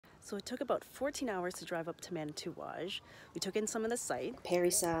So it took about 14 hours to drive up to Manitouwadge. We took in some of the site.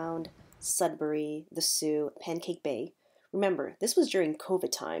 Parry Sound, Sudbury, the Sioux, Pancake Bay. Remember, this was during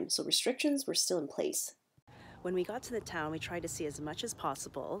COVID time, so restrictions were still in place. When we got to the town, we tried to see as much as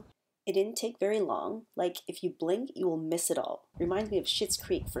possible. It didn't take very long. Like, if you blink, you will miss it all. Reminds me of Schitt's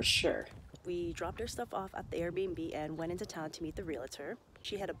Creek for sure. We dropped our stuff off at the Airbnb and went into town to meet the realtor.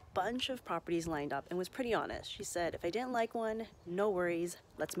 She had a bunch of properties lined up and was pretty honest. She said, if I didn't like one, no worries,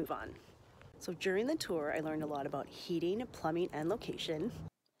 let's move on. So during the tour, I learned a lot about heating, plumbing, and location.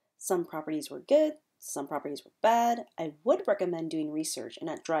 Some properties were good, some properties were bad. I would recommend doing research and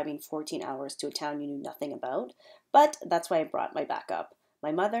not driving 14 hours to a town you knew nothing about, but that's why I brought my backup.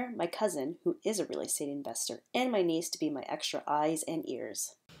 My mother, my cousin, who is a real estate investor, and my niece to be my extra eyes and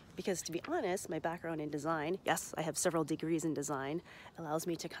ears. Because to be honest, my background in design, yes, I have several degrees in design, allows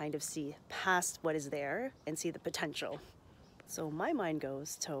me to kind of see past what is there and see the potential. So my mind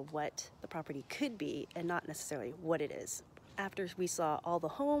goes to what the property could be and not necessarily what it is. After we saw all the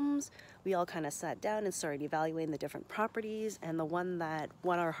homes, we all kind of sat down and started evaluating the different properties, and the one that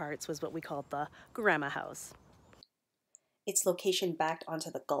won our hearts was what we called the Grandma House. Its location backed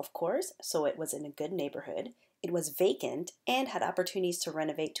onto the golf course, so it was in a good neighborhood. It was vacant and had opportunities to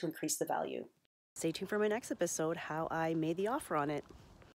renovate to increase the value. Stay tuned for my next episode, how I made the offer on it.